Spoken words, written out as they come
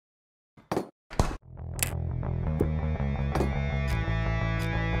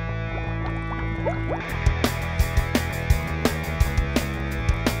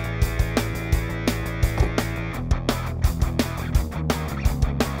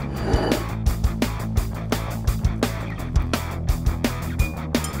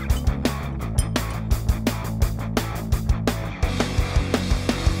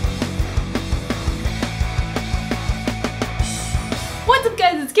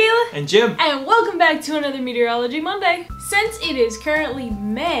Kayla. And Jim. And welcome back to another Meteorology Monday. Since it is currently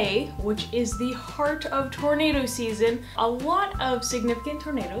May, which is the heart of tornado season, a lot of significant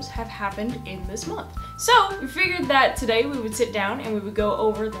tornadoes have happened in this month. So we figured that today we would sit down and we would go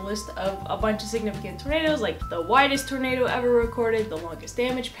over the list of a bunch of significant tornadoes, like the widest tornado ever recorded, the longest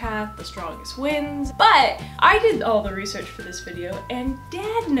damage path, the strongest winds. But I did all the research for this video and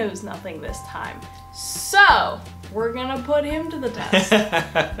Dad knows nothing this time. So we're gonna put him to the test.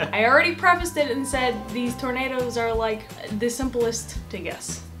 I already prefaced it and said these tornadoes are like the simplest to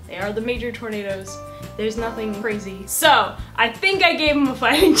guess. They are the major tornadoes. There's nothing crazy. So I think I gave him a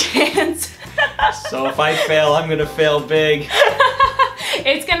fighting chance. So if I fail, I'm gonna fail big.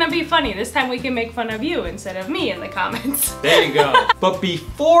 It's gonna be funny. This time we can make fun of you instead of me in the comments. There you go. But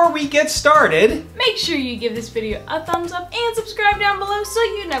before we get started, make sure you give this video a thumbs up and subscribe down below so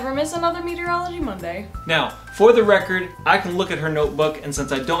you never miss another Meteorology Monday. Now, for the record, I can look at her notebook, and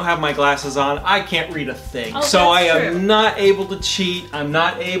since I don't have my glasses on, I can't read a thing. Oh, so I am true. not able to cheat. I'm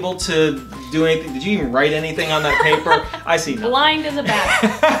not able to do anything. Did you even write anything on that paper? I see nothing. Blind as a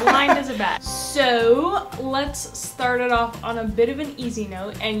bat. Blind as a bat. So let's start it off on a bit of an easy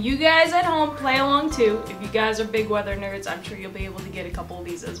note, and you guys at home play along too. If you guys are big weather nerds, I'm sure you'll be able to get a couple of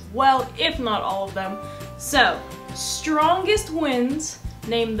these as well, if not all of them. So, strongest winds,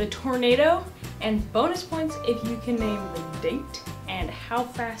 name the tornado, and bonus points if you can name the date and how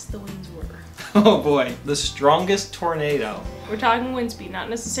fast the winds were. Oh boy, the strongest tornado. We're talking wind speed, not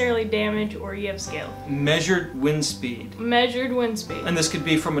necessarily damage or EF scale. Measured wind speed. Measured wind speed. And this could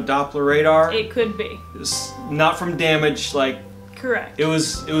be from a Doppler radar. It could be. It's not from damage, like. Correct. It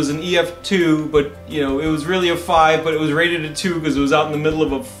was an EF2, but you know, it was really a 5, but it was rated a 2 because it was out in the middle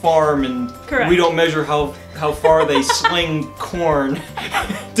of a farm, and correct. We don't measure how far they sling corn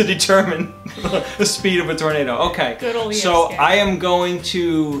to determine the speed of a tornado. Okay. Good old so EF I am going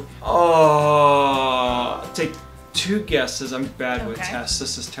to take two guesses. I'm bad with tests.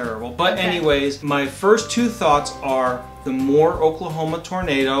 This is terrible. But anyways, my first two thoughts are the Moore, Oklahoma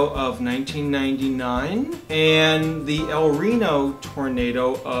tornado of 1999 and the El Reno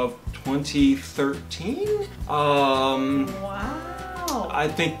tornado of 2013. Wow. I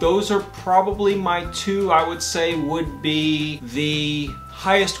think those are probably my two. I would say would be the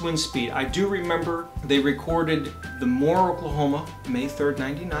highest wind speed. I do remember they recorded the Moore, Oklahoma, May 3rd,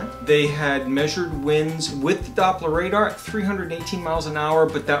 99. They had measured winds with the Doppler radar at 318 miles an hour,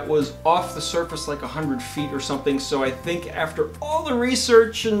 but that was off the surface like 100 feet or something. So I think after all the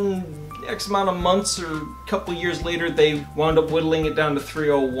research and X amount of months or a couple years later, they wound up whittling it down to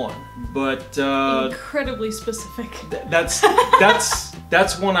 301. But incredibly specific. That's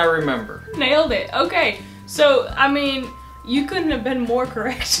one I remember. Nailed it. Okay. So, I mean, you couldn't have been more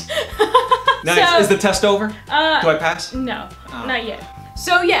correct. Nice. So, is the test over? Do I pass? No, not yet.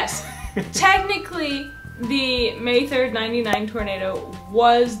 So yes, technically the May 3rd, 99 tornado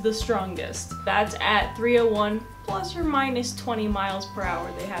was the strongest. That's at 301 plus or minus 20 miles per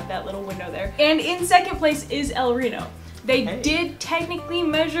hour. They have that little window there. And in second place is El Reno. They did technically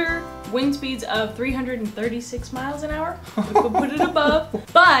measure wind speeds of 336 miles an hour. We could put it above,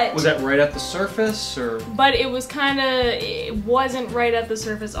 but... Was that right at the surface, or...? But it was it wasn't right at the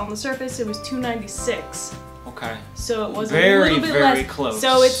surface. On the surface, it was 296. Okay. So it was very, a little bit very less. close.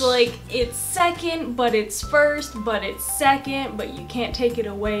 So it's like, it's second, but it's first, but it's second, but you can't take it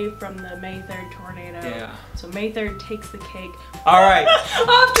away from the May 3rd tornado. Yeah. So May 3rd takes the cake. All right.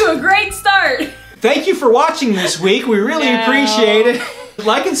 Off to a great start. Thank you for watching this week. We really appreciate it.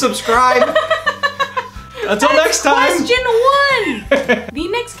 Like and subscribe. Until next time. Question 1. The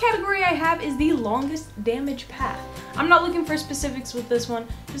next category I have is the longest damage path. I'm not looking for specifics with this one.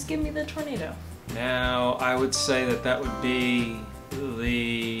 Just give me the tornado. Now, I would say that would be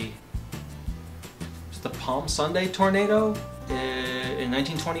the Palm Sunday tornado in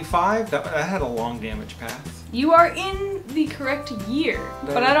 1925. That had a long damage path. You are in the correct year,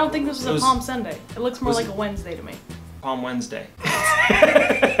 but I don't think this was a Palm Sunday. It looks more like a Wednesday to me. Palm Wednesday.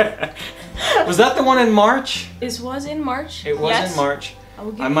 Was that the one in March? This was in March. It was in March.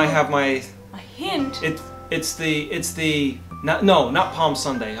 I might have my... A hint. It's the... Not Palm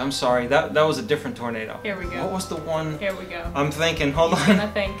Sunday. I'm sorry. That was a different tornado. Here we go. What was the one? Here we go. I'm thinking. Hold on.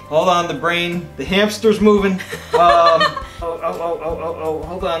 Gonna think. Hold on. The brain. The hamster's moving. Hold on.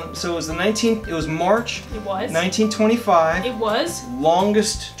 So it was It was March. It was. 1925. It was.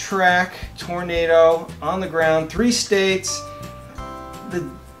 Longest track tornado on the ground. 3 states. The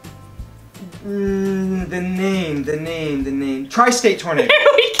name. Tri-state tornado. There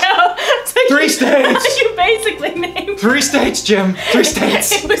we go. So 3 states. You basically named 3 states, Jim. 3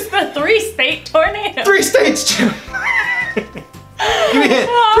 states. It was the 3-state tornado. 3 states, Jim. Give me it.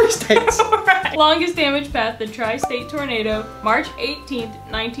 3 states. Right. Longest damage path, the Tri-State Tornado, March 18th,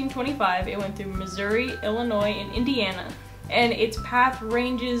 1925. It went through Missouri, Illinois, and Indiana. And its path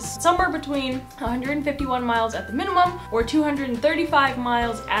ranges somewhere between 151 miles at the minimum or 235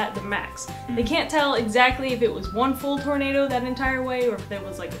 miles at the max. They can't tell exactly if it was one full tornado that entire way or if there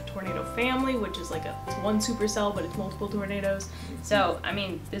was like a tornado family, which is like it's one supercell but it's multiple tornadoes. So, I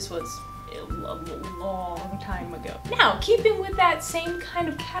mean, this was a long time ago. Now, keeping with that same kind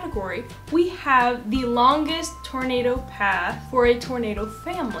of category, we have the longest tornado path for a tornado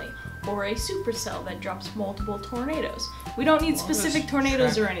family, or a supercell that drops multiple tornadoes. We don't need specific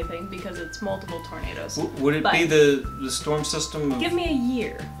tornadoes or anything because it's multiple tornadoes. Would it be the storm system of give me a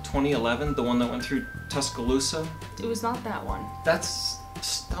year. 2011, the one that went through Tuscaloosa? It was not that one. That's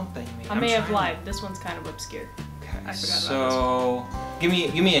stumping me. I may have lied. This one's kind of obscure. Okay, I forgot about this.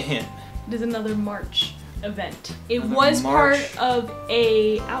 Give me a hint. It is another March event. It was part of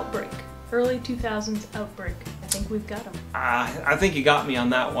a outbreak. Early 2000s outbreak. I think we've got them. I think you got me on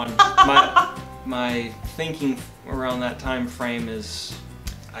that one. My thinking around that time frame is,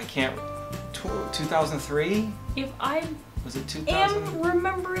 I can't, 2003? If I was it 2000? am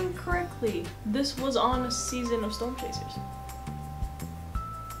remembering correctly, this was on a season of Storm Chasers.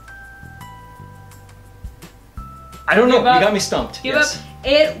 I don't know. You got me stumped. Give up.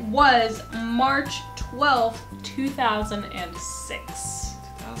 It was March 12th, 2006.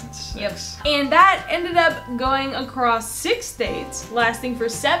 Yep. And that ended up going across 6 states, lasting for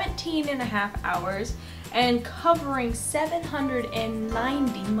 17.5 hours and covering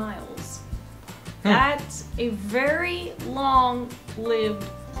 790 miles. That's a very long-lived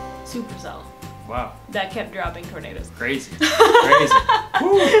supercell. Wow. That kept dropping tornadoes. Crazy. Crazy.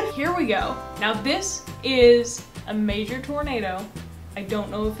 Here we go. Now this is a major tornado. I don't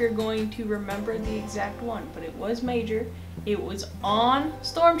know if you're going to remember the exact one, but it was major. It was on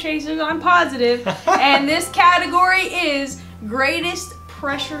Storm Chasers, I'm positive. And this category is greatest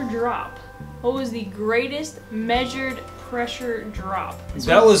pressure drop. What was the greatest measured pressure drop?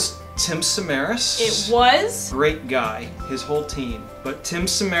 That was Tim Samaras. It was? Great guy, his whole team. But Tim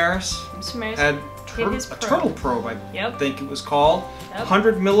Samaras had a turtle probe, I think it was called.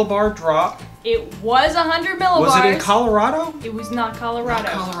 100 millibar drop. It was 100 millibars. Was it in Colorado? It was not Colorado.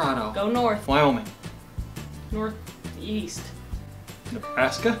 Not Colorado. Go north. Wyoming. Northeast.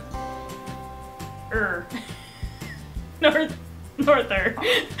 Nebraska? Norther.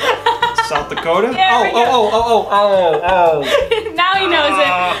 South Dakota? Yeah, oh. Now he knows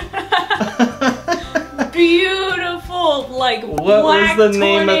it. Beautiful, like what black was the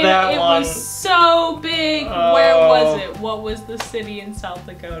name tornado. of that one? It was so big. Where was it? What was the city in South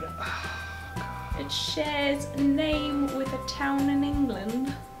Dakota? It shares a name with a town in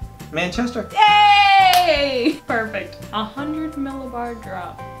England. Manchester. Yay! Perfect. 100 millibar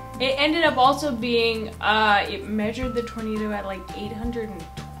drop. It ended up also being, it measured the tornado at like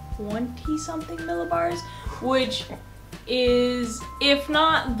 820 something millibars, which is, if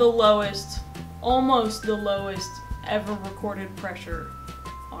not the lowest, almost the lowest ever recorded pressure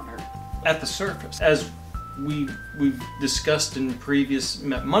on Earth. At the surface. As we've discussed in previous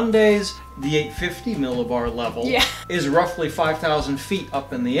Mondays, the 850 millibar level is roughly 5,000 feet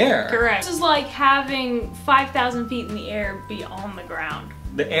up in the air. Correct. This is like having 5,000 feet in the air be on the ground.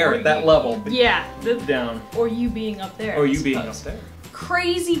 The air at that level. Yeah. Down. Or you being up there. Or you being up there.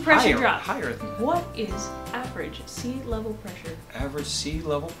 Crazy pressure drop. Higher than that. What is average sea level pressure? Average sea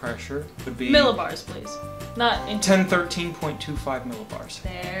level pressure would be... Millibars, please. Not in... 1013.25 millibars.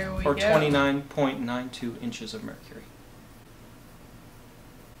 There we go. Or go. 29.92 inches of mercury.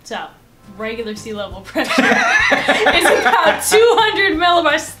 So, regular sea level pressure is about 200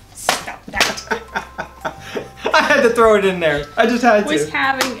 millibars. Stop that. I had to throw it in there. I just had to. Was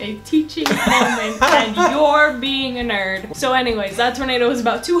having a teaching moment and you're being a nerd. So anyways, that tornado was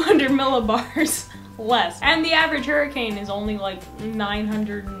about 200 millibars less. And the average hurricane is only like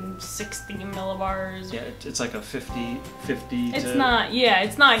 960 millibars. Yeah, it's like a 50 it's not, yeah,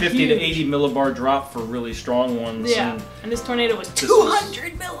 it's not 50 huge. to 80 millibar drop for really strong ones. Yeah, and this tornado was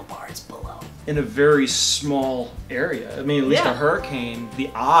 200 millibars below. In a very small area. I mean, at least a hurricane, the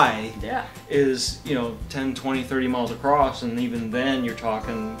eye is, 10, 20, 30 miles across, and even then you're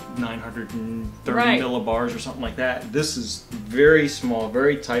talking 930 millibars or something like that. This is very small,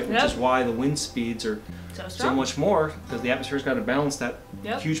 very tight, which is why the wind speeds are so much more, because the atmosphere's got to balance that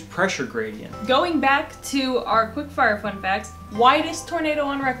huge pressure gradient. Going back to our quickfire fun facts, widest tornado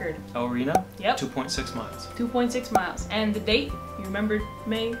on record. El Reno? Yep. 2.6 miles. 2.6 miles. And the date? You remember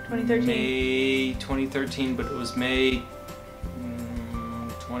May 2013? May 2013, but it was May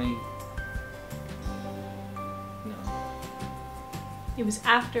 20... No. It was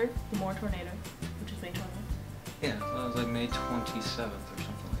after the Moore tornado, which was May 20th. Yeah, that was like May 27th or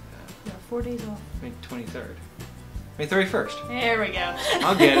something like that. Yeah, 4 days off. May 23rd. May 31st. There we go.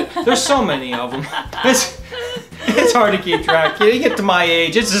 I'll get it. There's so many of them. It's hard to keep track. You get to my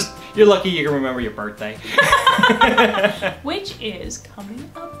age, it's just, you're lucky you can remember your birthday. Which is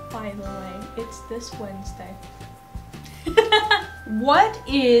coming up, by the way. It's this Wednesday. What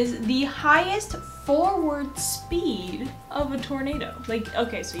is the highest forward speed of a tornado? Like,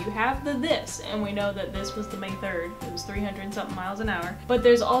 okay, so you have the this, and we know that this was the May 3rd. It was 300 and something miles an hour. But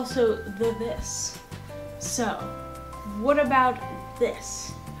there's also the this. So, what about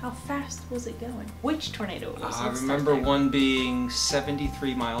this? How fast was it going? Which tornado was it? I remember one being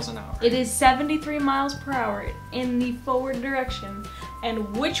 73 miles an hour. It is 73 miles per hour in the forward direction.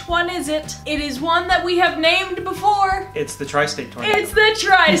 And which one is it? It is one that we have named before. It's the Tri-State Tornado. It's the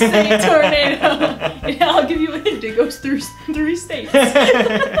Tri-State Tornado. And I'll give you a hint, it goes through 3 states.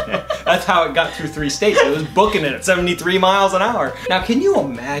 That's how it got through 3 states. It was booking it at 73 miles an hour. Now, can you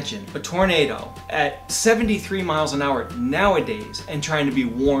imagine a tornado at 73 miles an hour nowadays and trying to be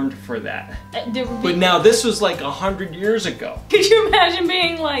warned for that? But now this was like 100 years ago. Could you imagine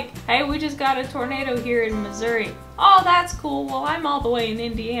being like, hey, we just got a tornado here in Missouri. Oh, that's cool. Well, I'm all the way in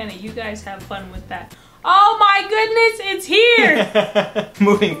Indiana. You guys have fun with that. Oh my goodness, it's here!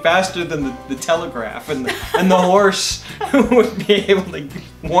 Moving faster than the telegraph, and the horse would be able to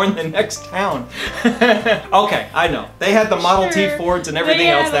warn the next town. Okay, I know. They had the Model T Fords and everything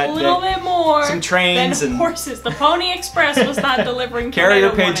else that day. They had a little bit more some trains than and horses. The Pony Express was not delivering carrier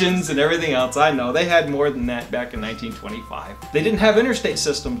tornado pigeons warnings. and everything else. I know. They had more than that back in 1925. They didn't have interstate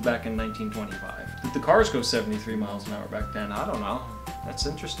systems back in 1925. Did the cars go 73 miles an hour back then? I don't know. That's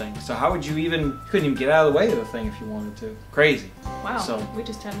interesting. So how would you couldn't even get out of the way of the thing if you wanted to. Crazy. Wow, so, we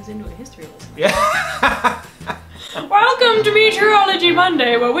just turned this into a history lesson. Yeah. Welcome to Meteorology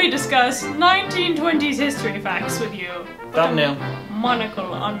Monday, where we discuss 1920s history facts with you. Thumbnail.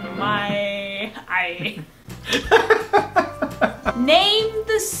 Monocle on my eye. Name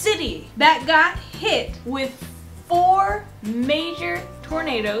the city that got hit with 4 major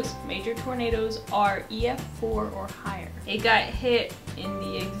tornadoes. Major tornadoes are EF4 or higher. It got hit in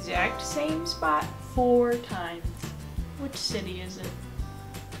the exact same spot 4 times. Which city is it?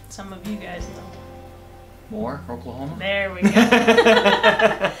 Some of you guys know. Moore, Oklahoma? There we go.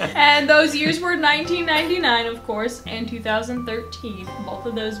 And those years were 1999, of course, and 2013, both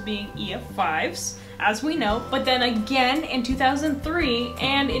of those being EF5s, as we know. But then again, in 2003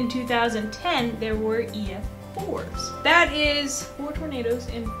 and in 2010, there were EF4s. That is 4 tornadoes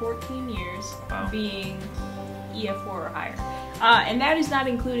in 14 years being EF4 or higher. And that is not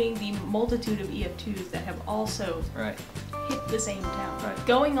including the multitude of EF2s that have also hit the same town. Right.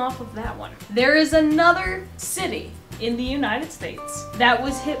 Going off of that one, there is another city in the United States that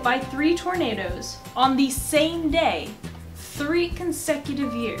was hit by 3 tornadoes on the same day, 3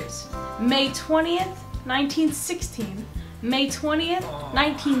 consecutive years. May 20th, 1916, May 20th,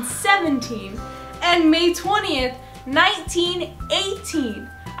 1917, and May 20th, 1918.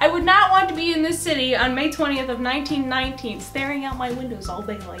 I would not want to be in this city on May 20th of 1919, staring out my windows all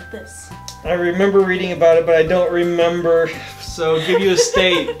day like this. I remember reading about it, but I don't remember. So give you a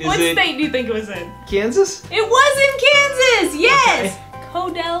state. What state do you think it was in? Kansas? It was in Kansas! Yes! Okay.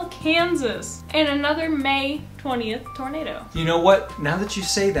 Codell, Kansas. And another May 20th tornado. You know what? Now that you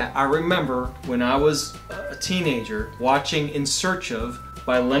say that, I remember when I was a teenager watching In Search Of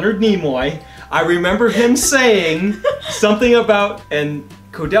by Leonard Nimoy. I remember him saying something about, and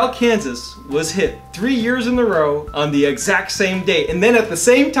Codell, Kansas was hit 3 years in a row on the exact same day. And then at the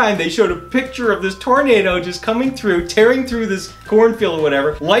same time, they showed a picture of this tornado just coming through, tearing through this cornfield or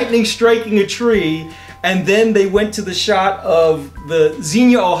whatever, lightning striking a tree. And then they went to the shot of the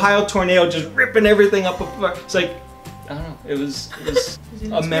Xenia, Ohio tornado just ripping everything up. It's like, I don't know, it was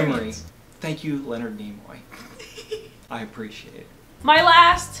a memory. Thank you, Leonard Nimoy. I appreciate it. My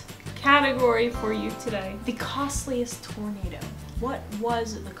last category for you today, the costliest tornado. What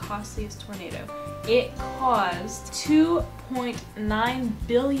was the costliest tornado? It caused $2.9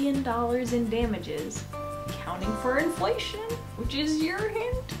 billion in damages, counting for inflation, which is your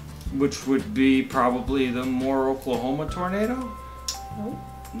hint. Which would be probably the Moore, Oklahoma tornado? Nope.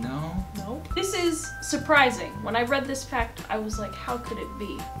 No? Nope. This is surprising. When I read this fact, I was like, how could it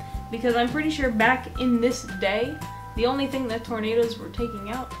be? Because I'm pretty sure back in this day, the only thing that tornadoes were taking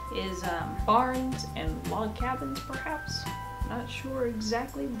out is barns and log cabins, perhaps. Not sure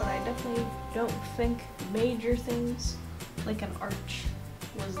exactly, but I definitely don't think major things like an arch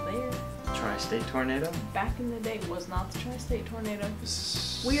was there. Tri-state tornado? Back in the day was not the tri-state tornado.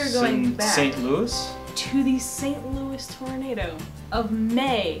 We are going back St. Louis? to the St. Louis tornado of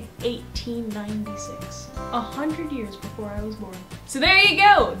May 1896. 100 years before I was born. So there you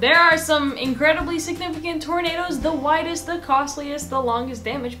go. There are some incredibly significant tornadoes. The widest, the costliest, the longest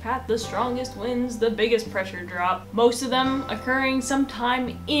damage path, the strongest winds, the biggest pressure drop. Most of them occurring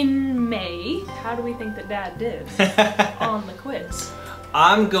sometime in May. How do we think that Dad did on the quiz?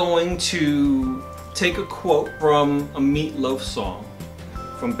 I'm going to take a quote from a Meatloaf song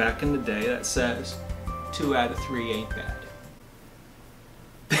from back in the day that says, 2 out of 3 ain't bad.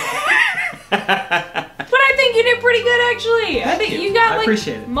 But I think you did pretty good, actually. I think you got, I like,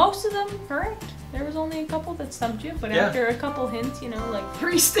 appreciate it. most of them correct. There was only a couple that stumped you, but Yeah. after a couple hints, you know, like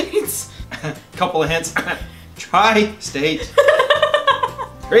 3 states. Couple of hints. Tri-state.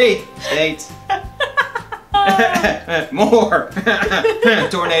 3 states. More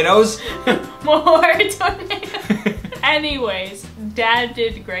tornadoes. More tornadoes. Anyways, Dad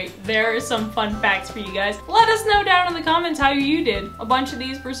did great. There are some fun facts for you guys. Let us know down in the comments how you did. A bunch of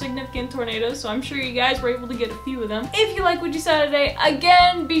these were significant tornadoes, so I'm sure you guys were able to get a few of them. If you like what you saw today,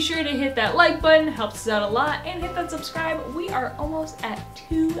 again, be sure to hit that like button. Helps us out a lot. And hit that subscribe. We are almost at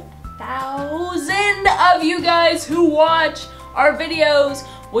 2,000 of you guys who watch our videos,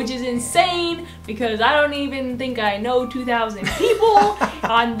 which is insane because I don't even think I know 2,000 people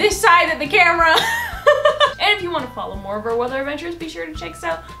on this side of the camera. And if you want to follow more of our weather adventures, be sure to check us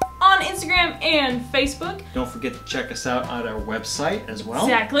out on Instagram and Facebook. Don't forget to check us out on our website as well.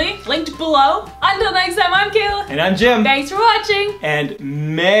 Exactly. Linked below. Until next time, I'm Kayla. And I'm Jim. Thanks for watching. And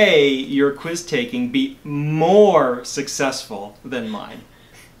may your quiz taking be more successful than mine.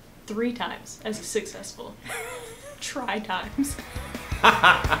 3 times as successful. Try times.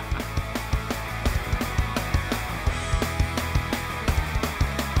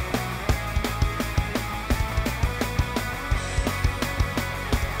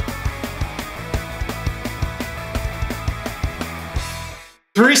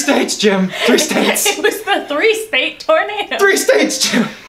 Three states, Jim. 3 states. It was the 3-state tornado. 3 states, Jim.